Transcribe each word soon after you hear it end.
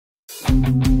I'm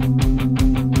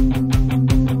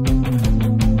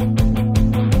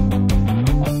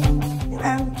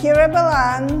Kyra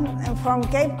Belan. I'm from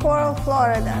Cape Coral,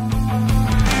 Florida.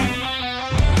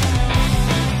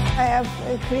 I have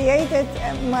created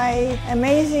my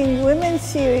amazing women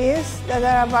series that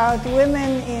are about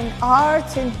women in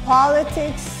arts, in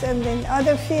politics, and in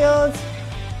other fields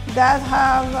that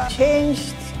have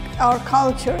changed our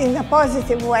culture in a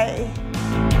positive way.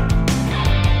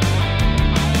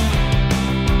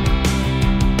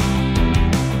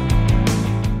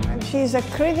 She's a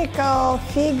critical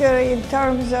figure in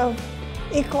terms of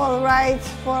equal rights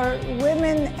for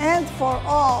women and for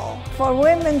all. For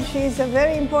women, she's a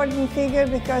very important figure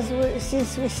because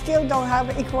since we still don't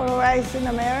have equal rights in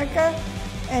America,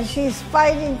 and she's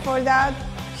fighting for that,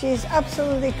 she's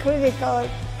absolutely critical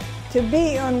to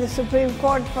be on the Supreme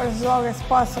Court for as long as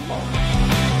possible.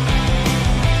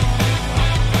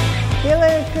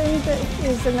 Hillary Clinton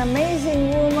is an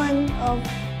amazing woman of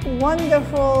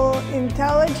wonderful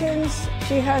intelligence.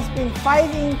 She has been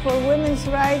fighting for women's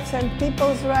rights and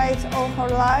people's rights all her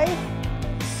life.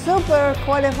 Super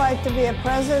qualified to be a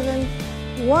president,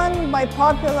 won by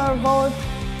popular vote,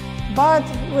 but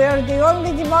we're the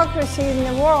only democracy in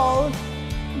the world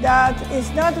that is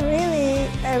not really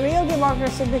a real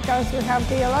democracy because we have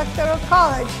the Electoral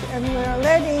College and we're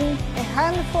letting a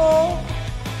handful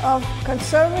of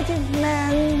conservative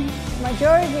men,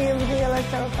 majority of the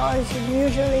Electoral College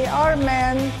usually are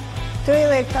men, to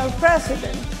elect our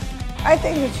president. I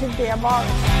think it should be abolished.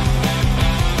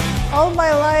 All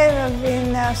my life I've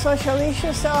been social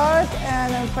issues art,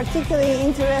 and I'm particularly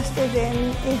interested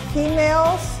in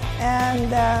females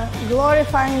and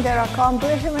glorifying their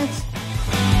accomplishments.